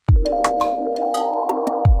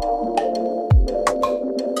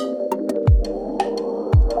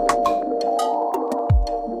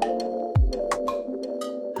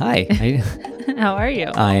Hi. How are you?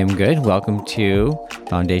 I am good. Welcome to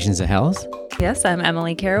Foundations of Health. Yes, I'm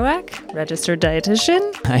Emily Kerouac, registered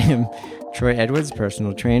dietitian. I am Troy Edwards,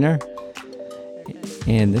 personal trainer.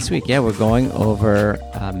 And this week, we're going over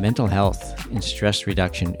mental health and stress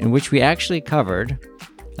reduction, in which we actually covered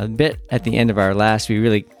a bit at the end of our last. We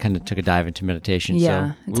really kind of took a dive into meditation.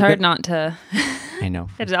 Yeah, so it's hard not to. I know.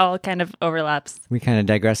 It all kind of overlaps. We kind of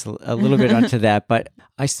digress a little bit onto that, but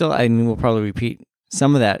I mean, we'll probably repeat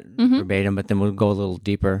some of that verbatim, but then we'll go a little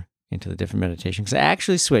deeper into the different meditation. Because I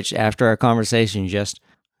actually switched after our conversation just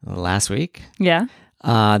last week. Yeah.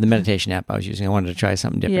 The meditation app I was using. I wanted to try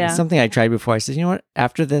something different. Yeah. It's something I tried before. I said, you know what?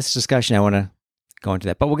 After this discussion, I want to go into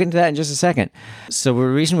that. But we'll get into that in just a second. So the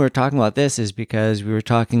reason we were talking about this is because we were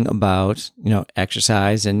talking about,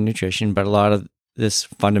 exercise and nutrition, but a lot of this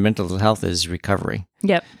fundamental health is recovery.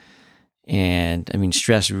 Yep. And I mean,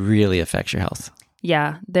 stress really affects your health.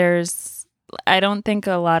 Yeah. I don't think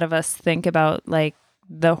a lot of us think about like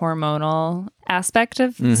the hormonal aspect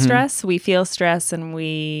of stress. We feel stress and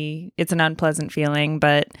it's an unpleasant feeling,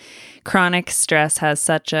 but chronic stress has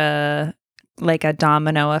such a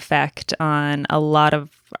domino effect on a lot of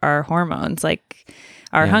our hormones, like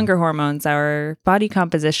our hunger hormones, our body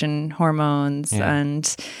composition hormones,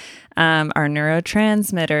 and our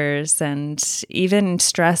neurotransmitters, and even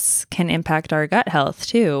stress can impact our gut health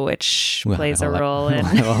too, which plays a role in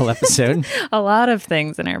a whole episode. a lot of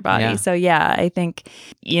things in our body. Yeah. So I think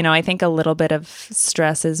a little bit of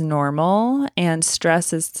stress is normal, and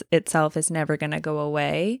stress itself is never going to go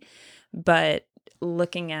away. But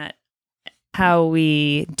looking at how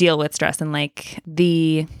we deal with stress and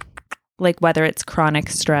whether it's chronic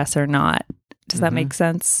stress or not. Does that make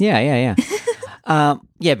sense? Yeah.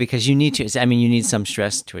 Because you need to. I mean, you need some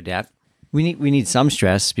stress to adapt. We need some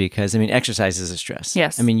stress because, exercise is a stress.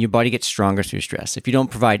 Yes. Your body gets stronger through stress. If you don't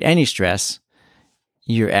provide any stress,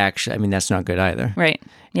 you're actually, that's not good either. Right.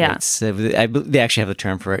 Yeah. They actually have the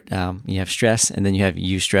term for it. You have stress, and then you have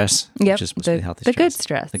eustress, which is supposed to be healthy stress. The good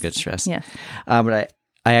stress. The good stress. Yeah. But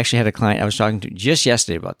I actually had a client I was talking to just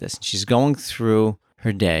yesterday about this. She's going through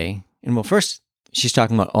her day, and first she's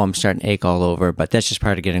talking about, I'm starting to ache all over, but that's just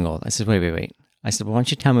part of getting old. I said, wait. I said, well, why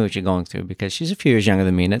don't you tell me what you're going through? Because she's a few years younger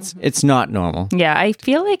than me, and it's not normal. Yeah, I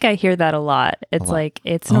feel like I hear that a lot. It's like,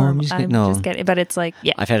 it's normal. I'm just getting, but it's like,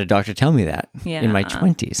 yeah. I've had a doctor tell me that in my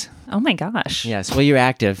 20s. Oh my gosh. Yes. Well, you're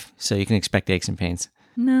active, so you can expect aches and pains.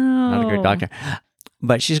 No. Not a great doctor.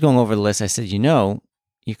 But she's going over the list. I said,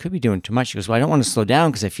 you could be doing too much. She goes, well, I don't want to slow down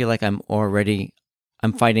because I feel like I'm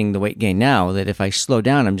fighting the weight gain now, that if I slow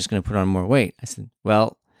down, I'm just going to put on more weight. I said,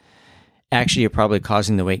 well, actually, you're probably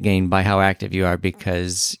causing the weight gain by how active you are,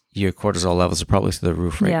 because your cortisol levels are probably through the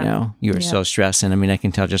roof right now. You are so stressed. And I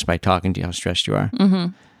can tell just by talking to you how stressed you are.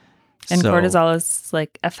 Mm-hmm. And cortisol is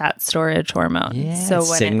like a fat storage hormone. Yeah, so it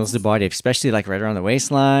signals the body, especially like right around the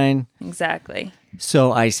waistline. Exactly.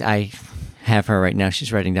 So I have her right now.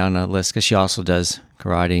 She's writing down a list because she also does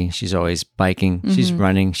karate. She's always biking. She's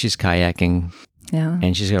running. She's kayaking. Yeah.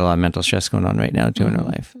 And she's got a lot of mental stress going on right now too in her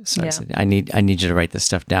life. So I said, I need you to write this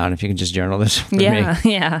stuff down. If you can just journal this for me.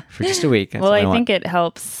 Yeah. For just a week. Well, I think it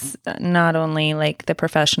helps not only like the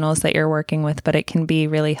professionals that you're working with, but it can be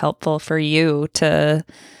really helpful for you to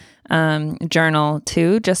journal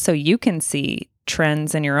too, just so you can see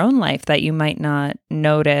trends in your own life that you might not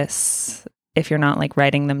notice if you're not like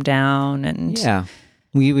writing them down. And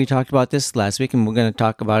we talked about this last week, and we're going to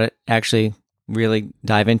talk about it, actually really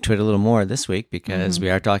dive into it a little more this week, because we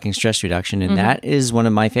are talking stress reduction, and that is one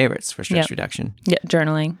of my favorites for stress reduction. Yeah,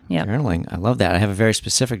 journaling. Yeah, journaling. I love that. I have a very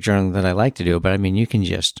specific journal that I like to do, but you can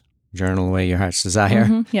just journal away your heart's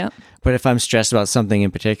desire. Yeah. But if I'm stressed about something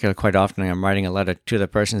in particular, quite often I'm writing a letter to the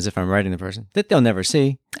person as if I'm writing the person that they'll never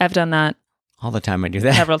see. I've done that all the time. I do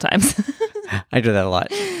that several times. I do that a lot.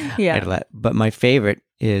 Yeah. I do that. But my favorite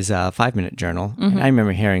is a 5-minute journal. And I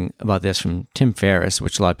remember hearing about this from Tim Ferriss,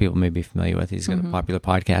 which a lot of people may be familiar with. He's got a popular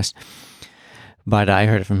podcast. But I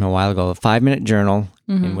heard it from him a while ago. A 5-minute journal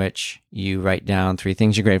in which you write down 3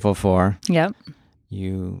 things you're grateful for. Yep.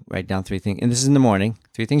 You write down 3 things, and this is in the morning.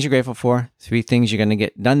 3 things you're grateful for, 3 things you're going to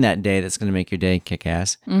get done that day that's going to make your day kick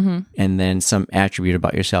ass, and then some attribute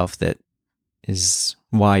about yourself that is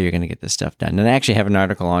why you're going to get this stuff done. And I actually have an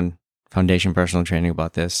article on Foundation Personal Training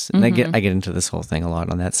about this, and I get into this whole thing a lot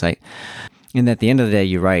on that site. And at the end of the day,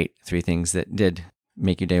 you write 3 things that did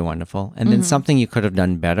make your day wonderful, and then something you could have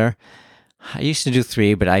done better. I used to do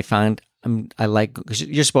 3, but I found I like, because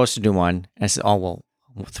you're supposed to do 1. And I said,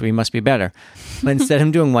 3 must be better. But instead,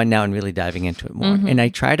 I'm doing 1 now and really diving into it more. And I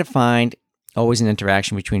try to find always an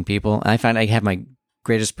interaction between people. I find I have my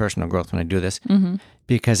greatest personal growth when I do this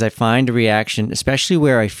because I find a reaction, especially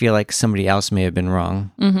where I feel like somebody else may have been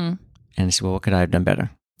wrong. And I say, well, what could I have done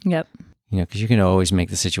better? Yep. Because you can always make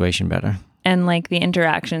the situation better. And like the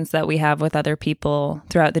interactions that we have with other people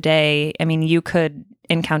throughout the day, I mean, you could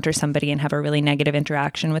encounter somebody and have a really negative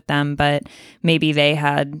interaction with them, but maybe they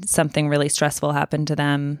had something really stressful happen to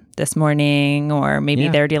them this morning, or maybe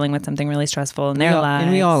they're dealing with something really stressful in their lives.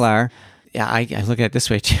 And we all are. Yeah, I look at it this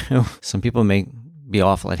way too. Some people may be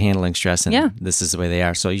awful at handling stress, and this is the way they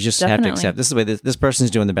are. So you just have to accept this is the way this person's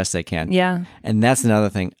doing the best they can. Yeah. And that's another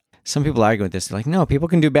thing. Some people argue with this. They're like, no, people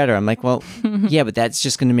can do better. I'm like, well, yeah, but that's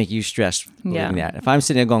just going to make you stressed believing that. If I'm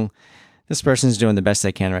sitting there going, this person's doing the best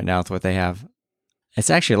they can right now with what they have,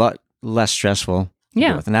 it's actually a lot less stressful to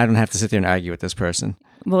deal with, and I don't have to sit there and argue with this person.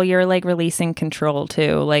 Well, you're like releasing control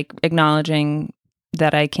too, like acknowledging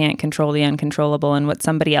that I can't control the uncontrollable, and what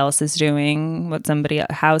somebody else is doing,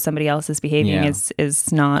 how somebody else is behaving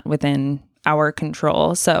is not within our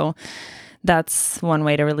control. So that's one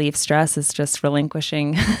way to relieve stress, is just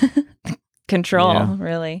relinquishing control,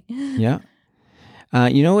 really. Yeah.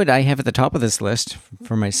 You know what I have at the top of this list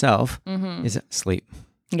for myself is sleep.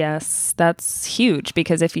 Yes, that's huge,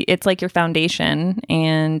 because it's like your foundation,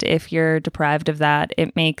 and if you're deprived of that,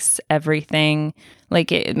 it makes everything,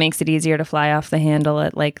 like it makes it easier to fly off the handle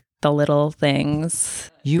at like the little things.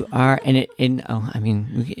 You are,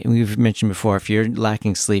 we've mentioned before, if you're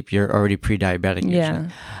lacking sleep, you're already pre-diabetic usually. Yeah.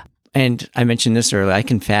 And I mentioned this earlier, I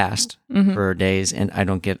can fast for days and I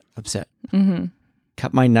don't get upset.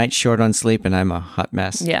 Cut my night short on sleep and I'm a hot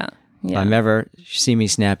mess. Yeah. If I'm ever, see me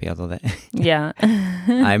snappy, although that. Yeah.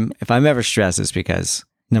 if I'm ever stressed, it's because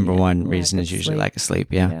number one reason is usually lack of sleep.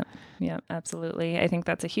 Yeah. Yeah, absolutely. I think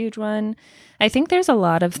that's a huge one. I think there's a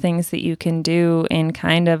lot of things that you can do in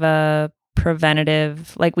kind of a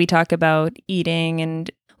preventative, like we talk about eating, and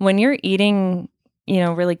when you're eating,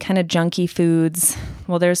 really kind of junky foods,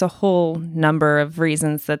 well, there's a whole number of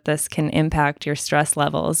reasons that this can impact your stress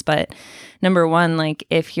levels. But number one, like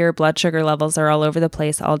if your blood sugar levels are all over the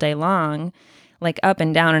place all day long, like up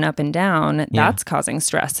and down, that's causing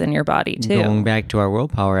stress in your body too. Going back to our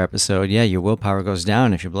willpower episode, your willpower goes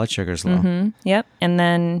down if your blood sugar is low. Yep. And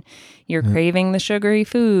then you're craving the sugary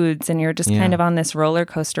foods, and you're just kind of on this roller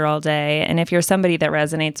coaster all day. And if you're somebody that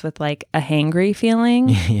resonates with like a hangry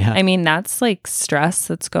feeling, I mean, that's like stress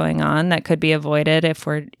that's going on that could be avoided if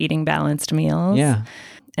we're eating balanced meals. Yeah.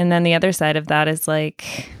 And then the other side of that is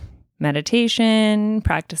like meditation,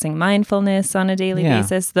 practicing mindfulness on a daily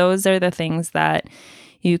basis. Those are the things that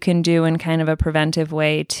you can do in kind of a preventive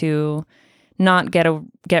way to not get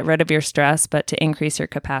rid of your stress, but to increase your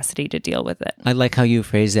capacity to deal with it. I like how you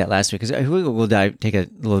phrased that last week, because we'll take a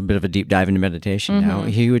little bit of a deep dive into meditation now.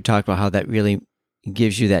 You would talk about how that really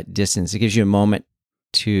gives you that distance. It gives you a moment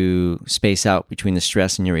to space out between the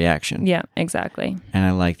stress and your reaction. Yeah, exactly. And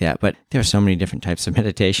I like that. But there are so many different types of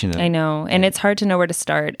meditation. I know. And it's hard to know where to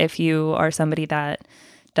start if you are somebody that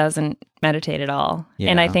doesn't meditate at all.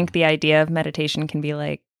 Yeah. And I think the idea of meditation can be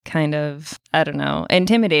like kind of, I don't know,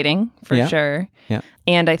 intimidating for sure. Yeah.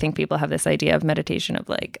 And I think people have this idea of meditation of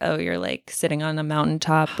like, oh, you're like sitting on a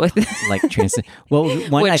mountaintop with like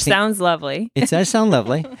which sounds lovely. It does sound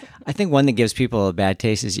lovely. I think one that gives people a bad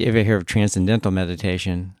taste is, you ever hear of transcendental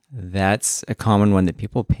meditation? That's a common one that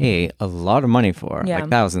people pay a lot of money for, like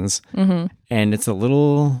thousands. And it's a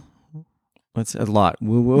lot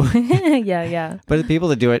woo-woo. Yeah. But the people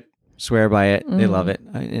that do it swear by it. They love it.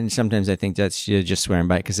 And sometimes I think that's you're just swearing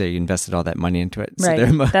by it because they invested all that money into it. Right.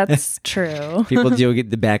 So that's true. People do get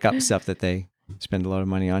the backup stuff that they spend a lot of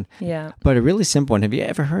money on. Yeah. But a really simple one. Have you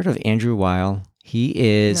ever heard of Andrew Weil? He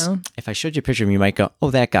is, if I showed you a picture of him, you might go, oh,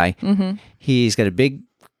 that guy. He's got a big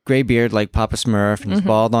gray beard like Papa Smurf, and he's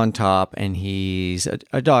bald on top, and he's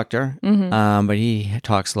a doctor. But he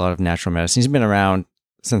talks a lot of natural medicine. He's been around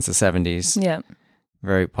since the 70s. Yeah.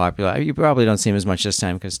 Very popular. You probably don't see him as much this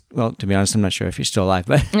time because, well, to be honest, I'm not sure if he's still alive,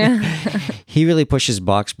 but he really pushes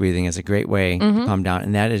box breathing as a great way to calm down.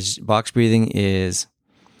 And that is, box breathing is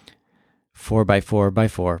 4 by 4 by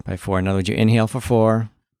 4 by 4. In other words, you inhale for 4,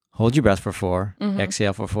 hold your breath for 4,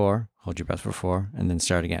 exhale for 4, hold your breath for 4, and then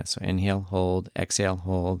start again. So inhale, hold,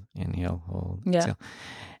 exhale, inhale, hold, exhale.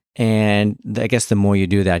 And I guess the more you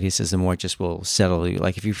do that, he says, the more it just will settle you.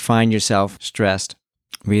 Like if you find yourself stressed,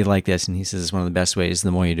 read like this, and he says it's one of the best ways,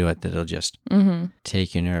 the more you do it, that it'll just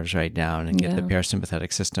take your nerves right down and get the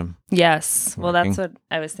parasympathetic system. Yes. working. Well, that's what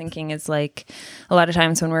I was thinking is like a lot of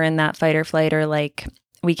times when we're in that fight or flight, or like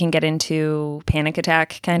we can get into panic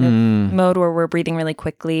attack kind of mode where we're breathing really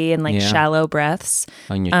quickly and like shallow breaths.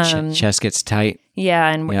 And your chest gets tight. Yeah.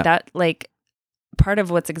 And that like part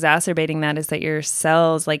of what's exacerbating that is that your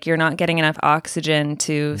cells, like you're not getting enough oxygen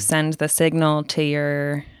to send the signal to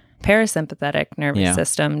your parasympathetic nervous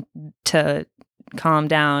system to calm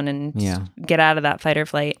down and get out of that fight or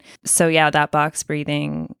flight. So that box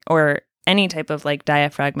breathing or any type of like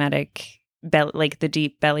diaphragmatic like the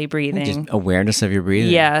deep belly breathing, just awareness of your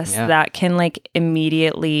breathing. Yes, that can like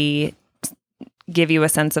immediately give you a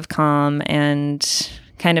sense of calm and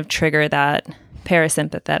kind of trigger that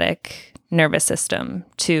parasympathetic nervous system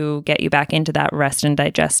to get you back into that rest and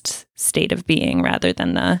digest state of being rather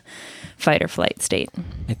than the fight or flight state.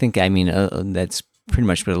 I think, that's pretty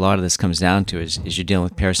much what a lot of this comes down to is you're dealing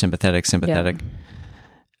with parasympathetic, sympathetic,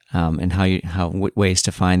 and what ways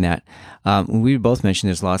to find that. We both mentioned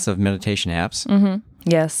there's lots of meditation apps. Mm-hmm.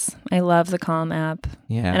 Yes, I love the Calm app.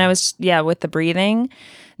 Yeah. And I was, with the breathing,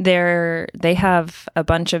 they have a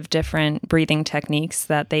bunch of different breathing techniques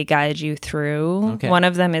that they guide you through. Okay. One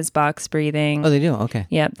of them is box breathing. Oh, they do? Okay.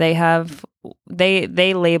 Yep.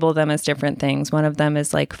 They label them as different things. One of them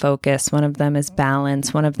is like focus. One of them is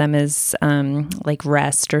balance. One of them is like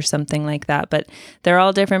rest or something like that. But they're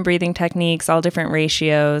all different breathing techniques, all different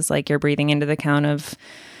ratios. Like you're breathing into the count of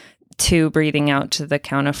 2, breathing out to the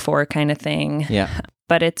count of 4 kind of thing. Yeah.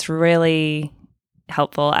 But it's really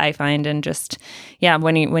helpful, I find, and just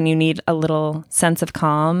when you need a little sense of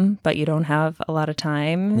calm but you don't have a lot of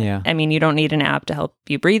time. I mean, you don't need an app to help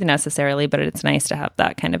you breathe necessarily, but it's nice to have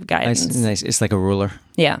that kind of guidance. Nice. It's like a ruler.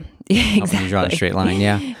 Exactly. You draw a straight line.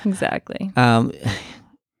 Exactly.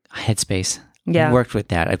 Headspace. I worked with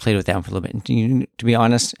that. I played with that for a little bit. To be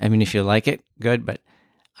honest, I mean, if you like it, good, but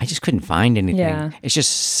I just couldn't find anything. It's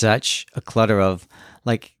just such a clutter of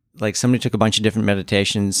like somebody took a bunch of different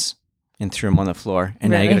meditations and threw them on the floor,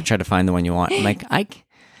 and now you got to try to find the one you want. I'm like,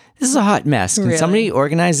 this is a hot mess. Can somebody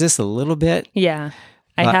organize this a little bit? Yeah,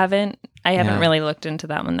 I haven't really looked into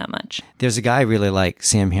that one that much. There's a guy I really like,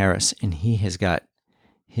 Sam Harris, and he has got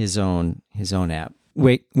his own app,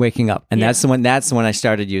 Waking Up, and that's the one I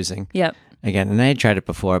started using. Yep. Again, and I had tried it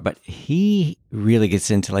before, but he really gets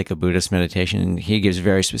into like a Buddhist meditation, and he gives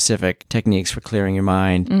very specific techniques for clearing your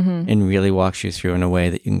mind and really walks you through in a way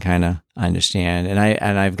that you can kind of understand. And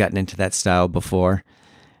I've gotten into that style before,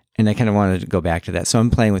 and I kind of wanted to go back to that. So I'm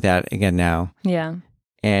playing with that again now. Yeah.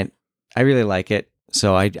 And I really like it.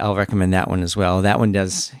 So I'll recommend that one as well. That one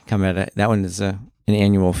does come that one is an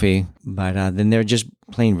annual fee, but then they're just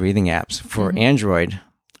plain breathing apps for Android.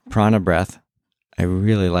 Prana Breath. I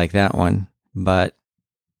really like that one. But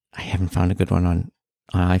I haven't found a good one on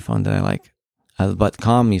iPhone that I like. But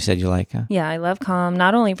Calm, you said you like, huh? Yeah, I love Calm,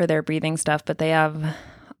 not only for their breathing stuff, but they have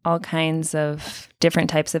all kinds of different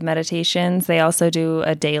types of meditations. They also do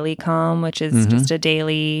a daily Calm, which is just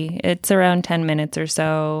it's around 10 minutes or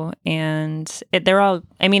so. And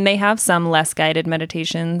they have some less guided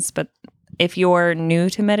meditations, but if you're new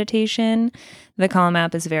to meditation, the Calm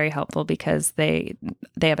app is very helpful because they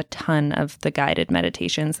have a ton of the guided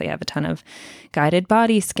meditations. They have a ton of guided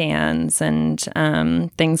body scans and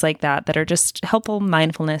things like that are just helpful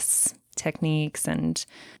mindfulness techniques. And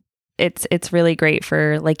it's really great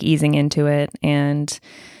for like easing into it and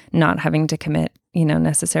not having to commit,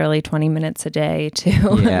 necessarily 20 minutes a day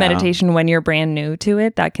to meditation when you're brand new to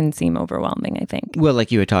it. That can seem overwhelming, I think. Well,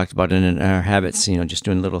 like you had talked about in our habits, just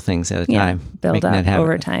doing little things at a time. Build up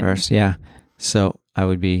over time. First. Yeah. So I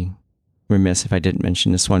would be remiss if I didn't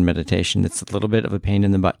mention this one meditation. It's a little bit of a pain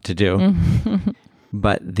in the butt to do.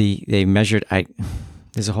 But they measured,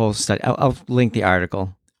 there's a whole study. I'll link the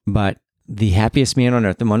article, but the happiest man on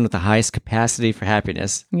earth, the one with the highest capacity for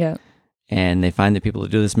happiness. Yeah. And they find that people who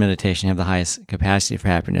do this meditation have the highest capacity for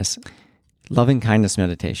happiness. Loving kindness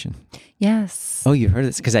meditation. Yes. Oh, you've heard of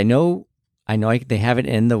this? Because I know they have it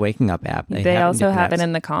in the Waking Up app. They also have it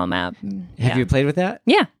in the Calm app. Have you played with that?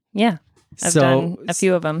 Yeah. I've done a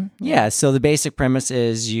few of them. Yeah. So the basic premise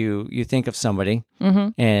is you think of somebody,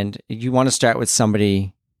 and you want to start with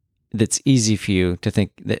somebody that's easy for you to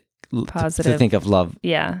think that positive. To think of love.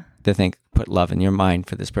 Yeah. To put love in your mind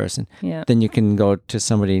for this person. Yeah. Then you can go to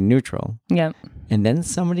somebody neutral. Yep. And then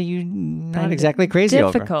somebody you're not exactly crazy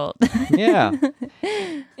difficult. over. Yeah.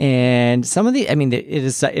 And some of it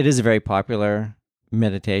is a very popular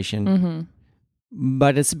meditation,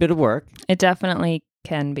 but it's a bit of work. It definitely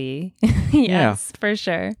can be. Yes, for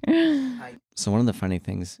sure. So one of the funny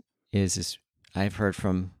things is I've heard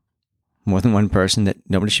from more than one person that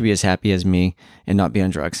nobody should be as happy as me and not be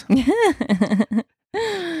on drugs.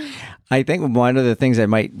 I think one of the things I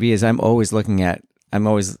might be is I'm always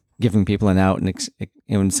giving people an out, and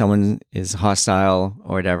when someone is hostile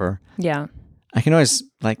or whatever, yeah, I can always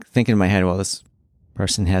think in my head, well, this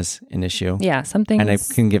person has an issue. Yeah, something. And I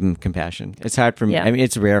can give them compassion. It's hard for me. Yeah. I mean,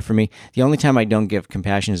 it's rare for me. The only time I don't give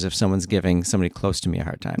compassion is if someone's giving somebody close to me a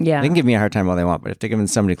hard time. Yeah. They can give me a hard time all they want, but if they're giving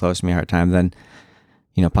somebody close to me a hard time, then,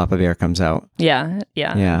 Papa Bear comes out. Yeah.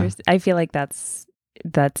 Yeah. I feel like that's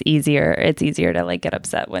easier. It's easier to like get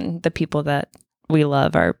upset when the people that we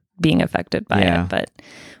love are being affected by it, but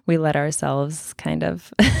we let ourselves kind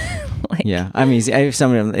of like. Yeah. I'm easy. I have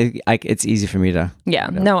someone, it's easy for me to. Yeah.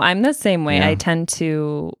 No, I'm the same way. Yeah. I tend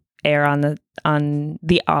to err on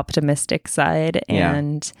the optimistic side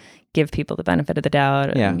and give people the benefit of the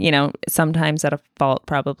doubt. Yeah. And, sometimes at a fault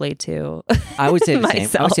probably too. I would say the same. I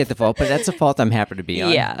myself. would say at the fault, but that's a fault I'm happy to be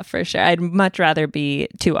on. Yeah, for sure. I'd much rather be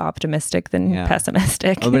too optimistic than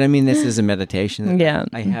pessimistic. Oh, but I mean, this is a meditation that Yeah.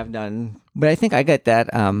 I have done. But I think I got that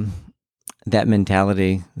that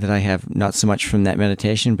mentality that I have, not so much from that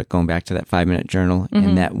meditation, but going back to that 5-minute journal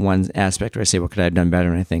and that one aspect where I say, what could I have done better?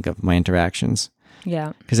 And I think of my interactions.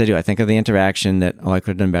 Yeah. Because I do. I think of the interaction that, I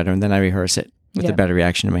could have done better. And then I rehearse it with a better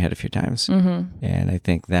reaction in my head a few times. Mm-hmm. And I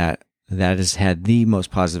think that has had the most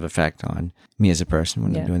positive effect on me as a person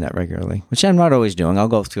when I'm doing that regularly, which I'm not always doing. I'll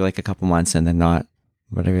go through like a couple months and then not.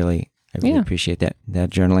 But I really appreciate that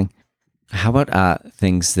journaling. How about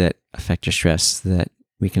things that affect your stress that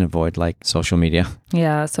we can avoid, like social media?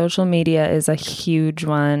 Yeah, social media is a huge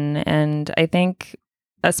one. And I think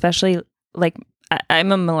especially like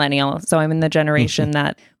I'm a millennial, so I'm in the generation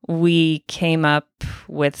that we came up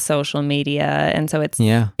with social media. And so it's,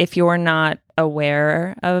 if you're not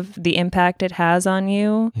aware of the impact it has on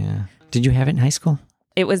you. Yeah. Did you have it in high school?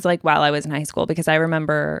 It was like while I was in high school, because I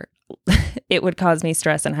remember it would cause me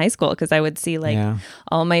stress in high school because I would see like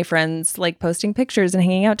all my friends like posting pictures and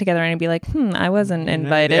hanging out together, and I'd be like, I wasn't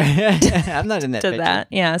invited. I'm not in that to picture. that.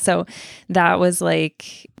 Yeah. So that was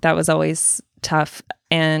always tough.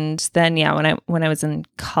 And then, when I was in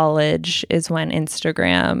college is when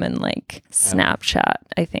Instagram and like Snapchat,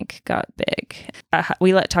 I think, got big.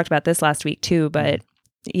 We talked about this last week too, but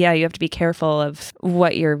you have to be careful of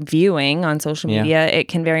what you're viewing on social media. It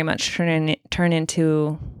can very much turn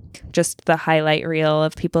into just the highlight reel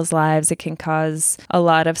of people's lives. It can cause a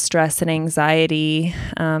lot of stress and anxiety,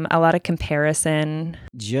 a lot of comparison.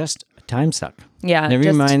 Just a time suck. Yeah.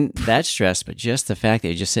 Never mind that stress, but just the fact that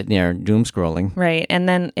you're just sitting there doom scrolling. Right. And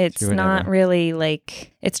then it's not really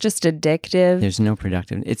like, it's just addictive. There's no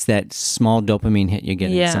productive. It's that small dopamine hit you're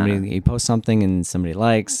getting. Yeah. You post something and somebody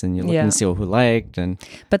likes, and you look and see who liked.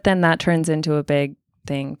 But then that turns into a big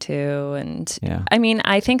thing too. And I mean,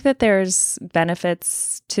 I think that there's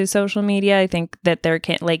benefits to social media. I think that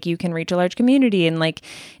you can reach a large community, and like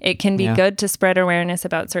it can be good to spread awareness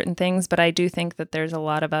about certain things. But I do think that there's a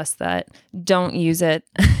lot of us that don't use it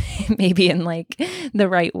maybe in like the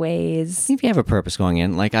right ways. If you have a purpose going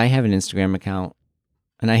in, like I have an Instagram account,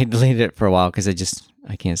 and I had deleted it for a while because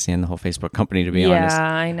I can't stand the whole Facebook company, to be honest. Yeah,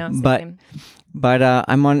 I know. Same. But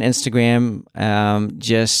I'm on Instagram,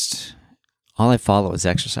 just all I follow is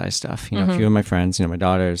exercise stuff. A few of my friends, my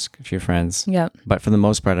daughters, a few friends. Yeah. But for the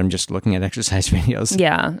most part, I'm just looking at exercise videos.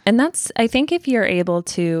 Yeah. And I think if you're able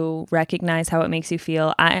to recognize how it makes you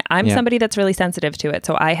feel, I'm somebody that's really sensitive to it.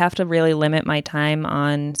 So I have to really limit my time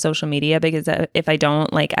on social media, because if I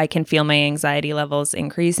don't, like, I can feel my anxiety levels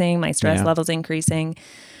increasing, my stress levels increasing.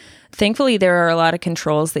 Thankfully, there are a lot of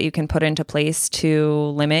controls that you can put into place to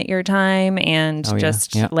limit your time and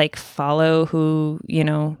like follow who,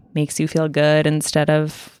 makes you feel good instead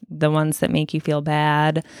of the ones that make you feel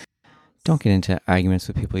bad. Don't get into arguments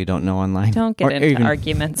with people you don't know online. Don't get into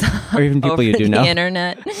arguments or even people you do know. The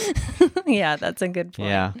internet. Yeah, that's a good point.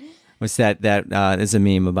 Yeah. What's that is a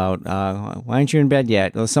meme about, why aren't you in bed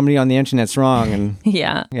yet? Well, somebody on the internet's wrong. And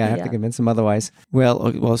I have to convince them otherwise.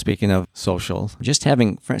 Well, speaking of social, just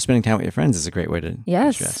spending time with your friends is a great way to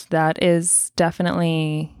stress. That is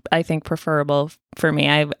definitely, I think, preferable for me.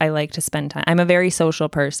 I like to spend time. I'm a very social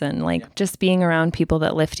person, just being around people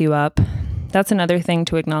that lift you up. That's another thing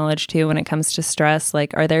to acknowledge too when it comes to stress.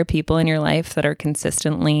 Like, are there people in your life that are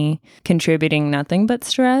consistently contributing nothing but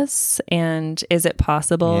stress? And is it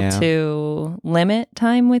possible to limit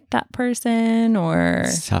time with that person, or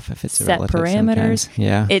it's tough if it's set parameters?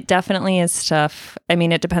 Yeah, it definitely is tough. I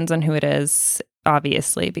mean, it depends on who it is,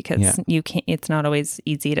 obviously, because you can't. It's not always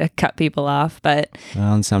easy to cut people off, but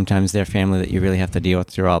and sometimes they're family that you really have to deal with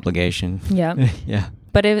through obligation. Yeah, yeah.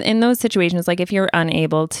 But in those situations, like if you're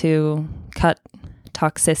unable to cut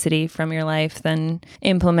toxicity from your life, then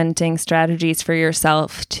implementing strategies for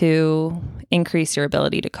yourself to increase your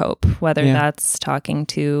ability to cope, whether that's talking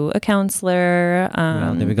to a counselor.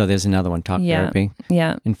 There we go. There's another one, talk therapy.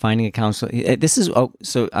 Yeah. And finding a counselor.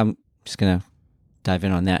 So I'm just going to dive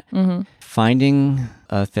in on that. Finding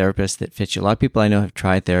a therapist that fits you. A lot of people I know have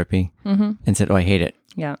tried therapy and said, "Oh, I hate it."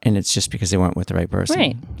 Yeah. And it's just because they weren't with the right person.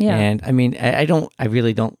 Right. Yeah. And I mean, I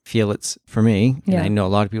really don't feel it's for me. And Yeah. I know a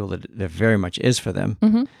lot of people that very much is for them.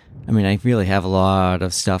 I mean, I really have a lot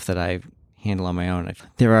of stuff that I handle on my own.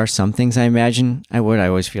 There are some things I imagine I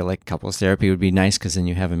always feel like couples therapy would be nice because then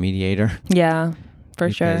you have a mediator. Yeah,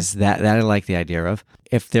 for sure. Because that I like the idea of.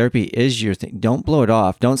 If therapy is your thing, don't blow it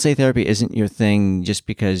off. Don't say therapy isn't your thing just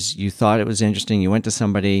because you thought it was interesting. You went to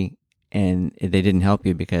somebody and they didn't help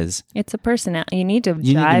you because it's a personality. You need to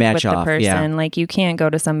jive match with the off, person. yeah. Like you can't go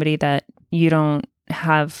to somebody that you don't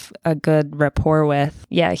have a good rapport with.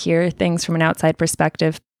 Yeah, hear things from an outside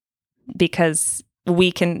perspective because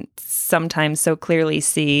we can sometimes so clearly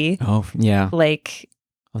see like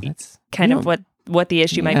that's kind of what the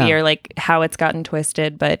issue might be or like how it's gotten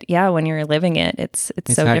twisted. But yeah, when you're living it, it's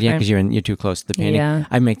so hard, different. Yeah, because you're too close to the painting. Yeah.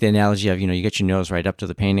 I make the analogy of, you get your nose right up to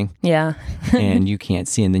the painting. Yeah. And you can't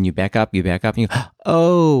see, and then you back up, and you go,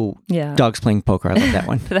 oh, yeah. Dogs playing poker. I love that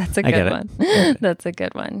one. That's a good one. That's a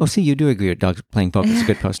good one. Oh, see, you do agree with dogs playing poker. It's a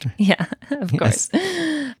good poster. Yeah, of course.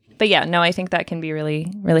 But yeah, no, I think that can be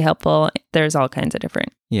really, really helpful. There's all kinds of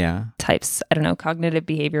different types. I don't know, cognitive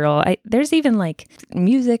behavioral. There's even like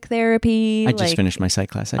music therapy. I just finished my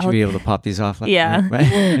psych class. I should be able to pop these off. Yeah.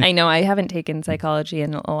 Right? I know. I haven't taken psychology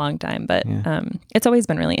in a long time, but it's always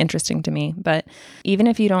been really interesting to me. But even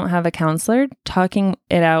if you don't have a counselor, talking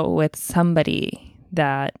it out with somebody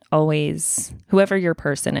that always, whoever your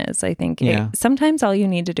person is, I think sometimes all you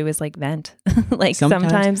need to do is like vent. Like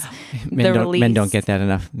sometimes men don't get that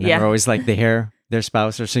enough. They're always like they hear their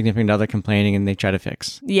spouse or significant other complaining and they try to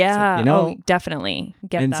fix. Yeah. So, definitely.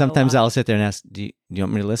 And sometimes I'll sit there and ask, do you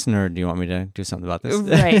want me to listen or do you want me to do something about this?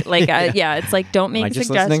 Right. Like, it's like, don't make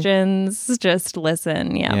suggestions, just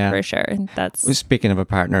listen. Yeah, for sure. Speaking of a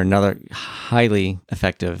partner, another highly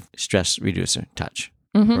effective stress reducer, touch.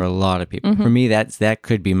 For a lot of people. For me, that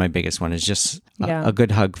could be my biggest one, is just a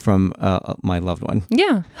good hug from my loved one.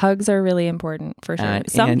 Yeah. Hugs are really important for sure.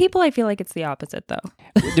 Some people, I feel like it's the opposite though.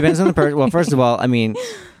 It depends on the person. Well, first of all, I mean,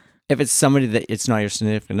 if it's somebody that it's not your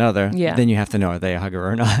significant other, then you have to know, are they a hugger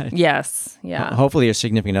or not? Yes. Yeah. Hopefully your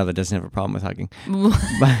significant other doesn't have a problem with hugging.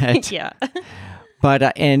 But, yeah.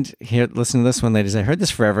 But, and here, listen to this one, ladies. I heard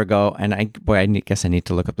this forever ago, and I guess I need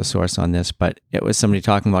to look up the source on this, but it was somebody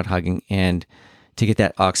talking about hugging and to get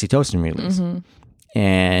that oxytocin release.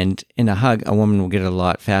 And in a hug, a woman will get it a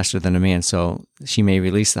lot faster than a man. So she may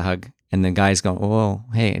release the hug and the guy's going, oh,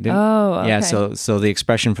 hey, I didn't. Oh, okay. Yeah, so the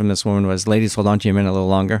expression from this woman was, ladies, hold on to your man a little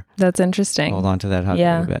longer. That's interesting. Hold on to that hug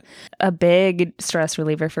a little bit. A big stress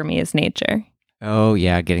reliever for me is nature. Oh,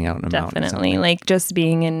 yeah, getting out in a mountain. Definitely. Like just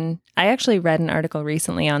being in, I actually read an article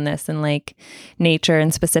recently on this and like nature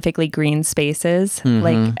and specifically green spaces,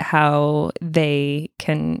 like how they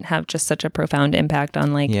can have just such a profound impact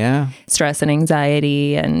on like stress and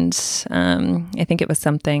anxiety. And I think it was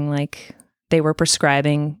something like they were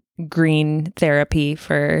prescribing green therapy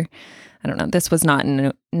for, I don't know. This was not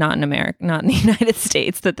in America, not in the United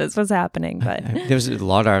States that this was happening, but there's a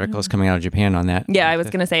lot of articles coming out of Japan on that. Yeah, I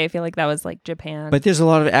was going to say, I feel like that was like Japan. But there's a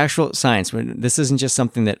lot of actual science. This isn't just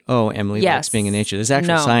something that, Emily likes being in nature. There's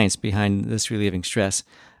actual science behind this relieving stress.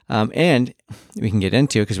 And we can get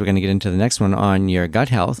into, because we're going to get into the next one on your gut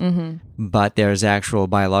health, but there's actual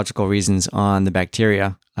biological reasons on the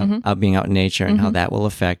bacteria of being out in nature and how that will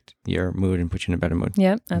affect your mood and put you in a better mood.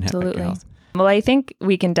 Yep, absolutely. Well, I think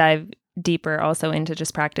we can dive deeper also into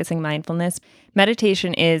just practicing mindfulness.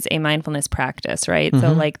 Meditation is a mindfulness practice, right?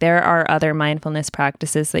 So like there are other mindfulness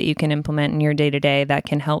practices that you can implement in your day-to-day that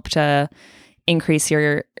can help to increase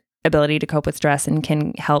your ability to cope with stress and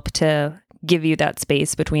can help to give you that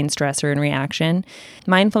space between stressor and reaction.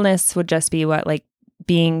 Mindfulness would just be like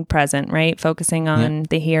being present, right? Focusing on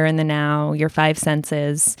the here and the now, your 5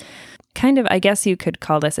 senses. Kind of, I guess you could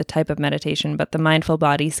call this a type of meditation, but the mindful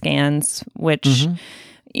body scans, which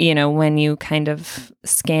when you kind of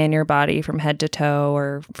scan your body from head to toe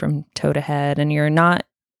or from toe to head and you're not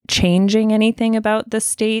changing anything about the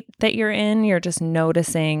state that you're in, you're just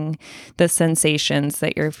noticing the sensations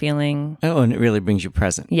that you're feeling. Oh, and it really brings you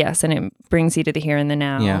present. Yes, and it brings you to the here and the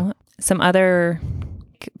now. Yeah. Some other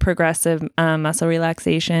progressive muscle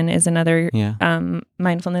relaxation is another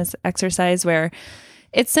mindfulness exercise where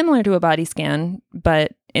it's similar to a body scan,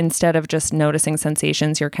 but instead of just noticing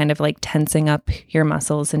sensations, you're kind of like tensing up your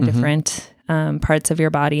muscles in different parts of your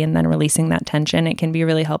body and then releasing that tension. It can be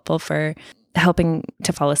really helpful for helping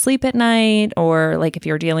to fall asleep at night, or like if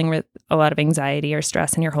you're dealing with a lot of anxiety or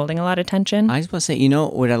stress and you're holding a lot of tension. I was supposed to say,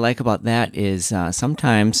 what I like about that is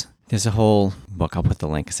sometimes There's a whole book. I'll put the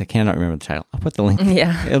link because I cannot remember the title. I'll put the link.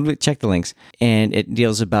 Yeah. Check the links. And it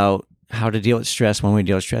deals about how to deal with stress. One way to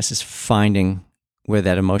deal with stress is finding where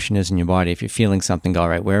that emotion is in your body. If you're feeling something, all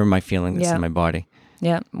right, where am I feeling this in my body?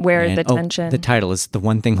 Yeah. Where the tension. The title is The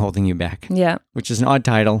One Thing Holding You Back. Yeah. Which is an odd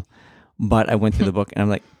title, but I went through the book and I'm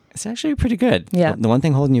like, it's actually pretty good. Yeah. The One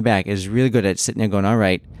Thing Holding You Back is really good at sitting there going, all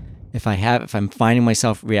right, if I'm finding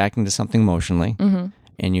myself reacting to something emotionally,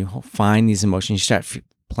 and you find these emotions, you start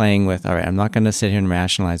playing with, all right, I'm not going to sit here and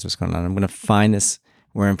rationalize what's going on. I'm going to find this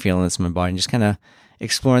where I'm feeling this in my body and just kind of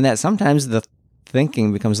exploring that. Sometimes the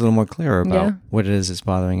thinking becomes a little more clearer about what it is that's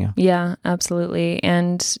bothering you. Yeah, absolutely.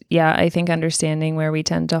 And yeah, I think understanding where we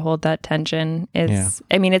tend to hold that tension is,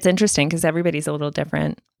 I mean, it's interesting because everybody's a little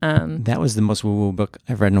different. That was the most woo-woo book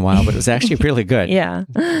I've read in a while, but it was actually really good. Yeah.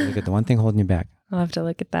 Really good. The One Thing Holding You Back. I'll have to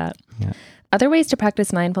look at that. Yeah. Other ways to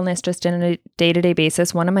practice mindfulness just in a day-to-day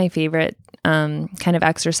basis. One of my favorite kind of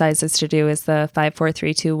exercises to do is the 5, 4,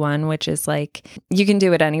 3, 2, 1, which is like, you can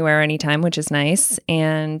do it anywhere, anytime, which is nice.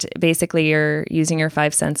 And basically you're using your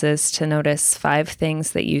 5 senses to notice 5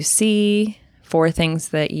 things that you see, 4 things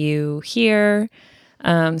that you hear,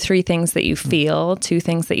 3 things that you feel, 2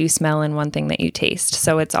 things that you smell, and 1 thing that you taste.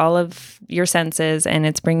 So it's all of your senses, and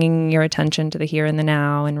it's bringing your attention to the here and the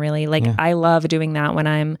now. And really, I love doing that when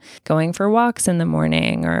I'm going for walks in the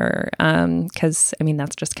morning, or because I mean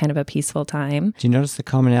that's just kind of a peaceful time. Do you notice the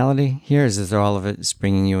commonality here? Is that all of it is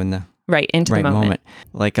bringing you in the into the moment.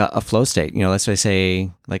 Like a flow state? Let's say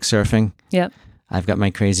like surfing. Yep. I've got my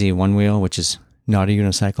crazy one wheel, which is not a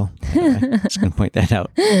unicycle. I'm just going to point that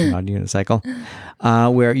out. Not a unicycle.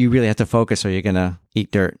 Where you really have to focus or you're going to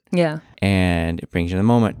eat dirt. Yeah. And it brings you in the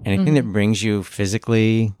moment. Anything that brings you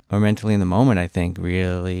physically or mentally in the moment, I think,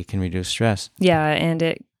 really can reduce stress. Yeah.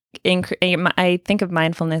 And I think of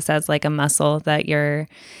mindfulness as like a muscle that you're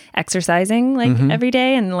exercising every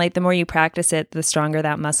day. And like the more you practice it, the stronger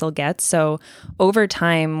that muscle gets. So over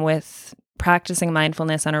time, with practicing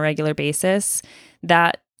mindfulness on a regular basis,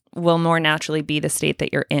 that will more naturally be the state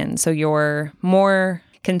that you're in. So you're more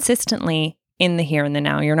consistently in the here and the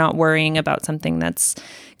now. You're not worrying about something that's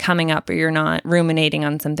coming up, or you're not ruminating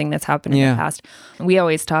on something that's happened in the past. We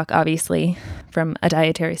always talk, obviously, from a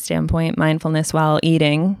dietary standpoint, mindfulness while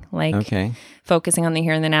eating, focusing on the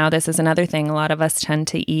here and the now. This is another thing. A lot of us tend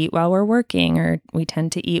to eat while we're working, or we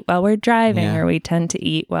tend to eat while we're driving, or we tend to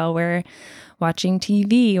eat while we're watching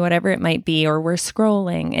TV, whatever it might be, or we're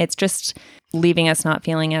scrolling. It's just leaving us not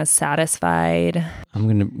feeling as satisfied. I'm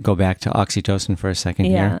going to go back to oxytocin for a second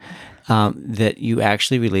here. That you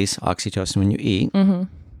actually release oxytocin when you eat,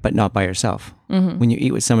 but not by yourself. When you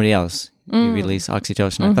eat with somebody else, you release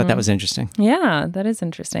oxytocin. I thought that was interesting. Yeah, that is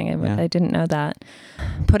interesting. I didn't know that.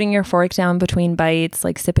 Putting your fork down between bites,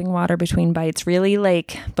 like sipping water between bites, really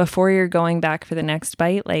like before you're going back for the next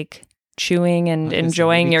bite, like chewing and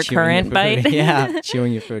enjoying your current bite.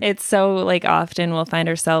 Chewing your food. It's so like often we'll find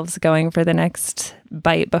ourselves going for the next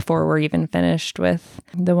bite before we're even finished with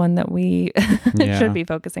the one that we should be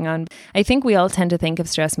focusing on. I think we all tend to think of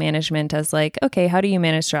stress management as like, okay, how do you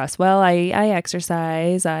manage stress? Well, I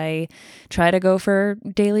exercise, I try to go for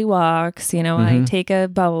daily walks, I take a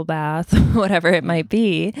bubble bath, whatever it might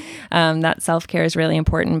be. That self-care is really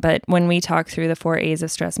important. But when we talk through the 4 A's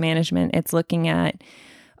of stress management, it's looking at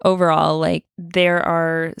overall, like there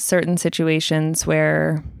are certain situations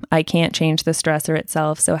where I can't change the stressor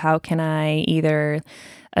itself. So how can I either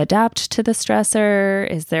adapt to the stressor?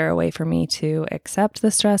 Is there a way for me to accept the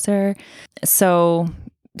stressor? So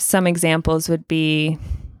some examples would be,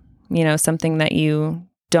 something that you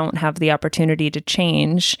don't have the opportunity to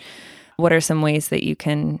change. What are some ways that you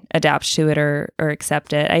can adapt to it or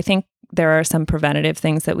accept it? I think there are some preventative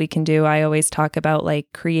things that we can do. I always talk about like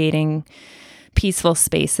creating peaceful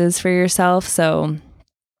spaces for yourself. So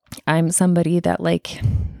I'm somebody that like,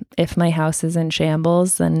 if my house is in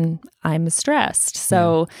shambles, then I'm stressed.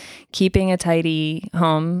 So keeping a tidy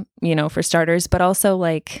home, for starters, but also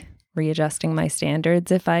like readjusting my standards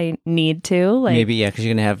if I need to. Like maybe, because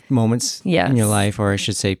you're going to have moments in your life, or I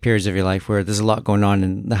should say periods of your life where there's a lot going on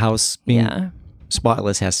and the house being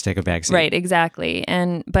spotless has to take a back seat. Right, exactly.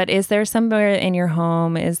 But is there somewhere in your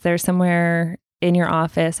home? Is there somewhere in your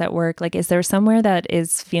office, at work, like is there somewhere that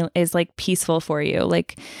is like peaceful for you?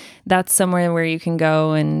 Like that's somewhere where you can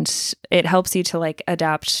go and it helps you to like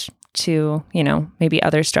adapt to, maybe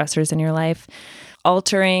other stressors in your life.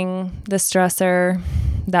 Altering the stressor,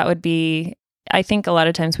 that would be, I think a lot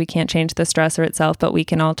of times we can't change the stressor itself, but we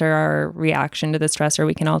can alter our reaction to the stressor.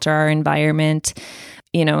 We can alter our environment.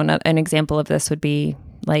 An example of this would be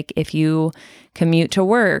Like if you commute to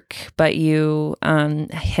work, but you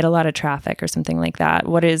hit a lot of traffic or something like that,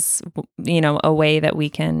 what is, a way that we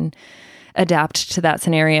can adapt to that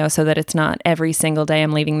scenario so that it's not every single day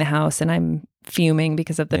I'm leaving the house and I'm fuming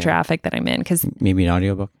because of the traffic that I'm in? Because maybe an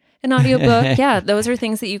audiobook. An audiobook, yeah, those are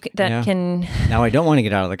things that can now I don't want to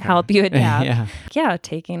get out of the car. Help you adapt.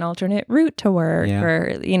 Taking an alternate route to work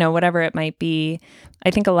or whatever it might be.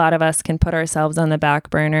 I think a lot of us can put ourselves on the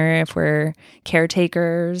back burner if we're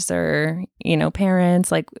caretakers or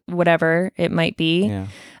parents, like whatever it might be.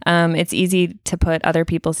 It's easy to put other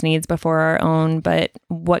people's needs before our own, but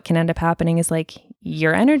what can end up happening is like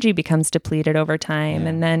your energy becomes depleted over time,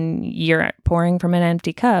 and then you're pouring from an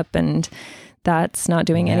empty cup, and that's not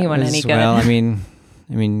doing anyone any good. Well, I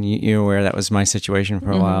mean, you're aware that was my situation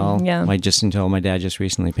for a while. Yeah. Like just until my dad just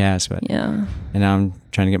recently passed, but and now I'm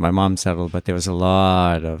trying to get my mom settled. But there was a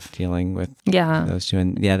lot of dealing with those two,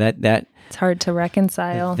 and that it's hard to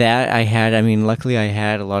reconcile. That I had. I mean, luckily I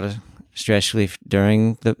had a lot of stress relief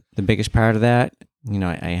during the biggest part of that.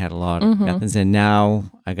 I had a lot of methods, and now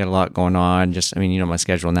I got a lot going on. Just, my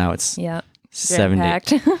schedule now, it's 7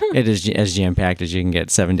 days. It is as jam-packed as you can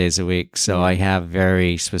get, 7 days a week. So I have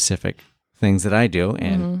very specific things that I do,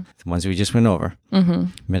 and the ones we just went over.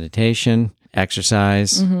 Meditation,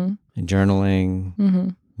 exercise,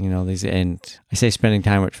 journaling, these, and I say spending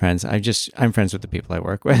time with friends. I'm friends with the people I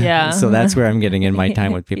work with. Yeah. So that's where I'm getting in my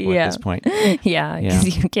time with people at this point. Yeah.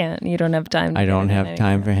 Because you don't have time. I don't have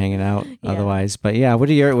time for hanging out otherwise. But what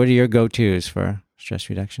are your go-tos for stress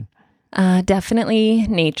reduction? Definitely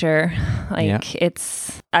nature. I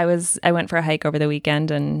went for a hike over the weekend,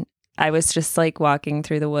 and I was just like walking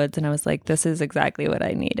through the woods, and I was like, this is exactly what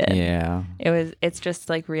I needed. Yeah. It's just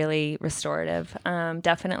like really restorative.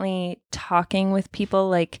 Definitely talking with people,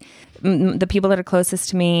 like the people that are closest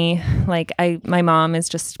to me. Like my mom is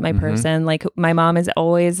just my person. Like my mom is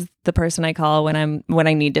always the person I call when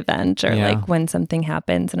I need to vent, or like when something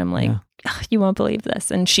happens and I'm like, you won't believe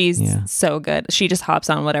this. And she's so good. She just hops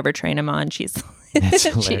on whatever train I'm on. She's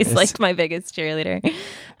like my biggest cheerleader.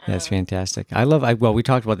 That's fantastic. We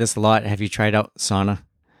talked about this a lot. Have you tried out sauna?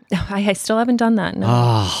 I still haven't done that. No.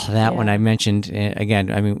 Oh, that one I mentioned.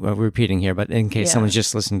 Again, we're repeating here, but in case someone's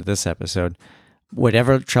just listened to this episode,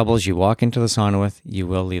 whatever troubles you walk into the sauna with, you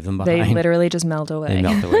will leave them behind. They literally just melt away. They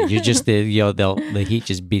melt away. You just, the heat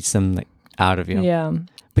just beats them out of you. Yeah.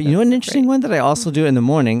 But an interesting one that I also do in the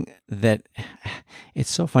morning, that it's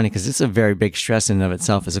so funny because it's a very big stress in and of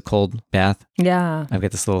itself, is a cold bath. Yeah. I've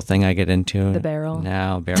got this little thing I get into. The barrel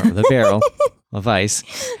of ice.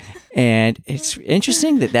 And it's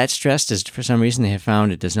interesting that stress does, for some reason, they have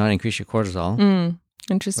found it does not increase your cortisol.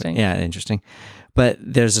 Interesting. Interesting. But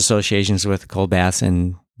there's associations with cold baths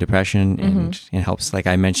and depression, and it helps, like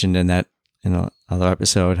I mentioned in another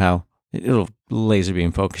episode, how it'll laser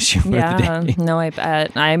beam focus you for the day. No, I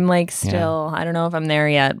bet. I'm like still, I don't know if I'm there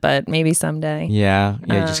yet, but maybe someday. Yeah, you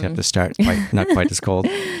just have to start not quite as cold.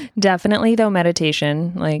 Definitely, though,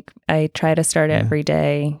 meditation. Like I try to start every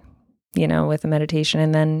day, with a meditation,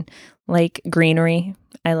 and then like greenery.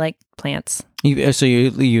 I like plants. So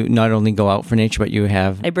you not only go out for nature, but you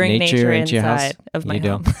have I bring nature into your house. Inside of my you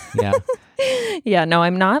home. Do. Yeah. Yeah, no,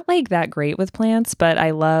 I'm not like that great with plants, but I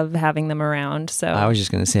love having them around. So I was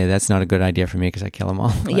just going to say that's not a good idea for me because I kill them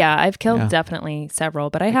all. Yeah, I've killed definitely several,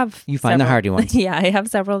 but I have You find the hardy ones. Yeah, I have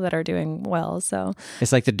several that are doing well. So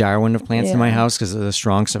it's like the Darwin of plants in my house, because the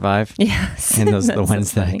strong survive. Yes, and those are the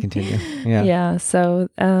ones that I continue. Yeah, yeah. So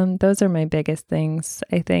those are my biggest things,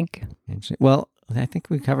 I think. Well, I think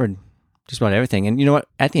we covered just about everything. And you know what?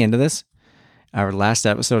 At the end of this, our last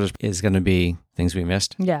episode is going to be things we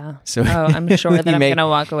missed. Yeah. So I'm sure that I'm going to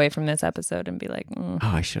walk away from this episode and be like, oh,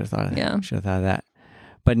 I should have thought of that. Yeah. I should have thought of that.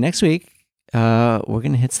 But next week, we're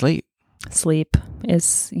going to hit sleep. Sleep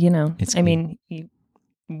is,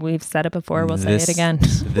 we've said it before. We'll say it again.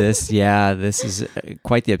 This is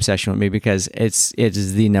quite the obsession with me, because it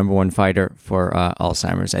is the number one fighter for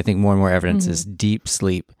Alzheimer's. I think more and more evidence is deep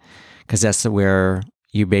sleep, because that's where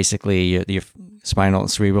you basically, your spinal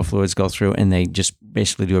cerebral fluids go through, and they just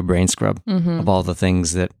basically do a brain scrub of all the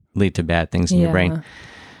things that lead to bad things in your brain.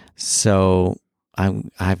 So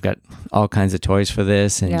I've got all kinds of toys for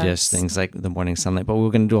this, and just things like the morning sunlight. But we're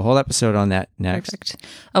going to do a whole episode on that next. Perfect.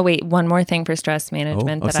 Oh, wait, one more thing for stress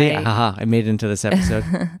management I made it into this episode.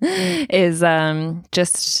 is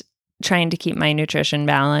just trying to keep my nutrition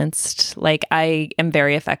balanced. Like I am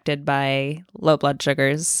very affected by low blood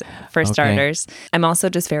sugars for starters. I'm also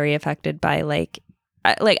just very affected by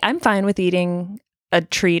I'm fine with eating a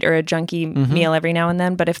treat or a junky meal every now and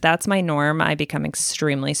then, but if that's my norm, I become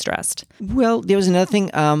extremely stressed. Well, there was another thing,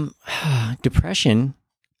 depression.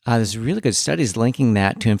 there's really good studies linking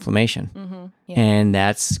that to inflammation. Yeah. And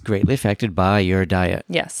that's greatly affected by your diet.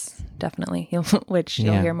 Yes, definitely. Which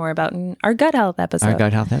you'll hear more about in our gut health episode. Our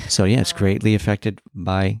gut health episode. Yeah, it's greatly affected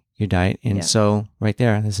by your diet. And so right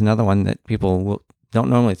there, there's another one that people don't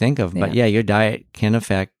normally think of. But your diet can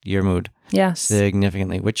affect your mood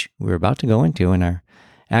significantly, which we're about to go into in our...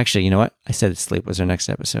 Actually, you know what? I said sleep was our next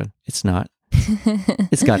episode. It's not.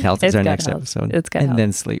 It's gut health is our next episode. It's gut health. And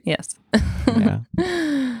then sleep. Yes. Yeah.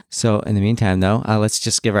 So in the meantime, though, let's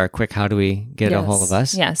just give our quick how do we get a hold of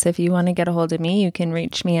us. Yes. If you want to get a hold of me, you can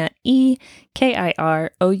reach me at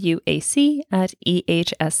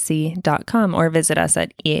EKIROUAC@EHSC.com or visit us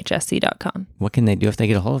at EHSC.com. What can they do if they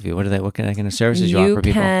get a hold of you? What kind of services you offer people?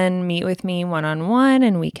 You can meet with me one-on-one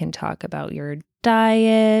and we can talk about your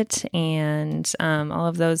diet and all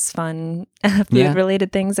of those fun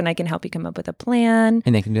food-related things, and I can help you come up with a plan.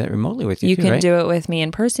 And they can do that remotely with you, You too, can right? do it with me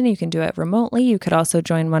in person. You can do it remotely. You could also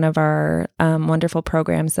join one of our wonderful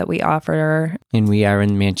programs that we offer. And we are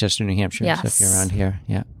in Manchester, New Hampshire. Yes. So if you're around here,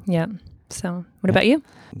 Yeah. So what about you?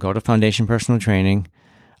 Go to Foundation Personal Training.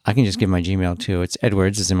 I can just give my Gmail, too. It's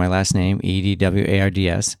Edwards, as in my last name,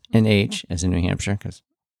 EDWARDS, NH, as in New Hampshire, because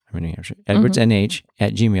I'm in New Hampshire. EdwardsNH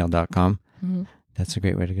 @gmail.com. That's a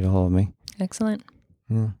great way to get a hold of me. Excellent.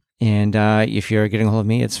 Yeah. And if you're getting a hold of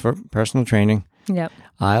me, it's for personal training. Yep.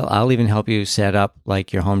 I'll even help you set up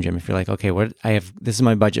like your home gym. If you're like, okay, this is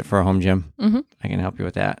my budget for a home gym. I can help you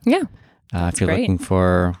with that. Yeah. If you're looking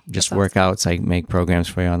for just workouts, I make programs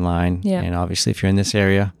for you online. Yeah. And obviously, if you're in this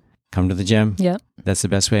area, come to the gym. Yep. That's the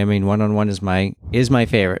best way. I mean, one-on-one is my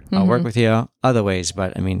favorite. I'll work with you other ways,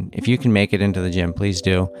 but I mean, if you can make it into the gym, please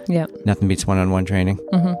do. Yep. Nothing beats one-on-one training.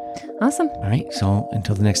 Awesome. All right. So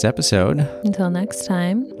until the next episode. Until next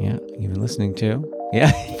time. Yeah. You've been listening to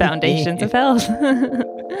Foundations of Health.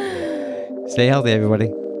 Stay healthy,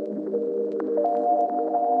 everybody.